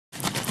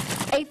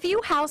A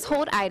few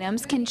household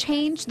items can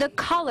change the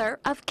color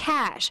of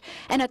cash,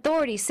 and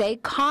authorities say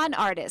con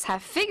artists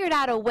have figured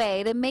out a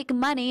way to make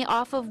money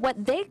off of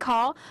what they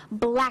call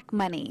black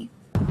money.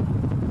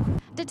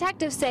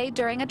 Detectives say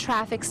during a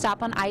traffic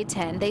stop on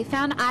I-10, they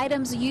found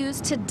items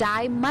used to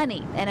dye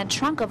money in a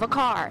trunk of a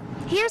car.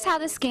 Here's how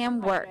the scam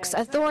works.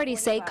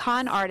 Authorities say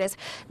con artists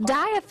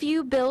dye a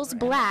few bills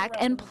black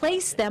and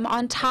place them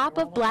on top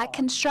of black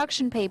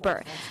construction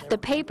paper. The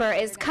paper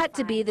is cut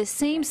to be the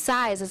same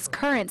size as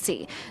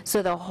currency,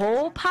 so the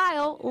whole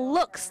pile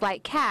looks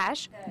like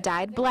cash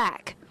dyed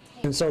black.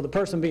 And so the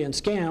person being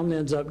scammed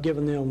ends up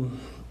giving them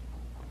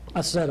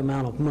a set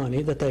amount of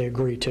money that they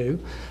agree to,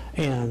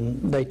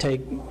 and they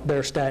take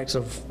their stacks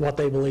of what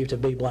they believe to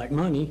be black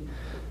money,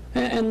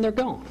 and they're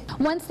gone.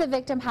 Once the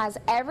victim has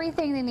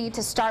everything they need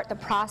to start the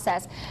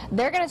process,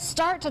 they're going to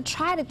start to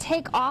try to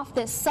take off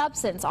this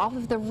substance off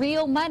of the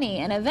real money,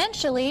 and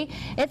eventually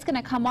it's going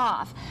to come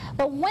off.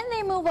 But when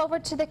they move over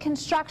to the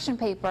construction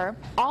paper,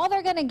 all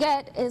they're going to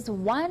get is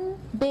one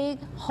big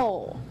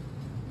hole.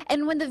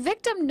 And when the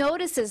victim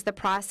notices the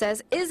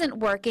process isn't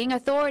working,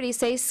 authorities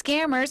say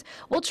scammers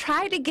will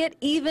try to get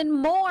even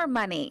more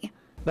money.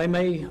 They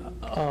may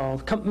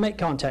make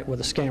contact with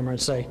the scammer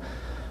and say,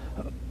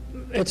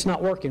 it's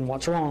not working,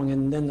 what's wrong?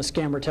 And then the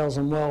scammer tells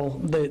them, well,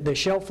 the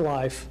shelf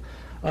life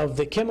of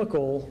the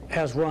chemical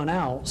has run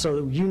out,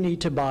 so you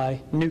need to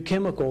buy new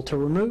chemical to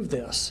remove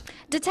this.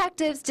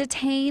 Detectives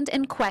detained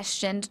and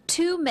questioned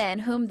two men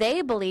whom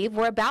they believe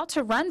were about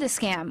to run the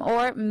scam,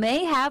 or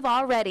may have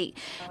already.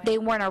 They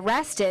weren't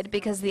arrested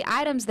because the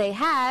items they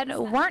had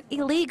weren't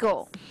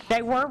illegal.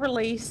 They were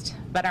released,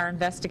 but our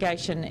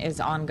investigation is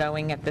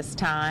ongoing at this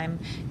time.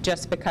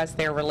 Just because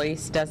they're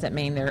released doesn't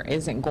mean there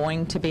isn't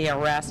going to be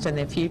arrest in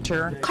the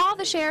future. Call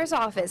the sheriff's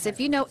office if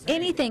you know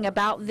anything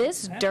about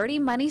this dirty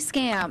money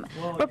scam.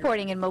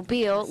 Reporting in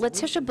Mobile,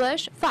 Letitia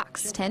Bush,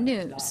 Fox 10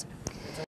 News.